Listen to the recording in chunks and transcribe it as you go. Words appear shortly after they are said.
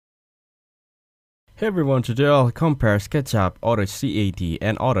Hey everyone, today I'll compare SketchUp, AutoCAD,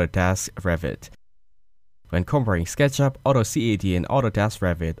 and Autodesk Revit. When comparing SketchUp, AutoCAD, and Autodesk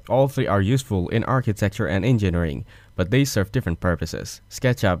Revit, all three are useful in architecture and engineering, but they serve different purposes.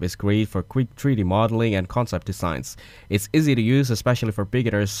 SketchUp is great for quick 3D modeling and concept designs. It's easy to use, especially for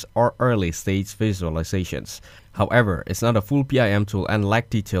beginners or early-stage visualizations. However, it's not a full BIM tool and lacks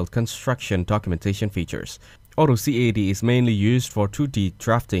detailed construction documentation features. AutoCAD is mainly used for 2D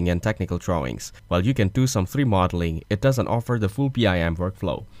drafting and technical drawings. While you can do some 3D modeling, it doesn't offer the full BIM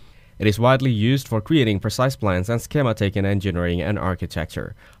workflow. It is widely used for creating precise plans and schematic in engineering and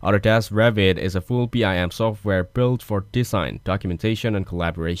architecture. Autodesk Revit is a full BIM software built for design, documentation, and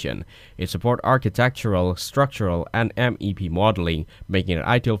collaboration. It supports architectural, structural, and MEP modeling, making it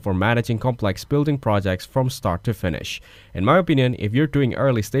ideal for managing complex building projects from start to finish. In my opinion, if you're doing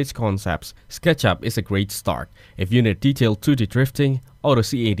early-stage concepts, SketchUp is a great start. If you need detailed 2D drifting,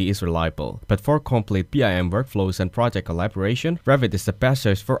 AutoCAD is reliable, but for complete BIM workflows and project collaboration, Revit is the best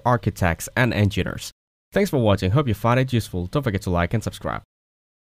choice for architects and engineers. Thanks for watching, hope you find it useful. Don't forget to like and subscribe.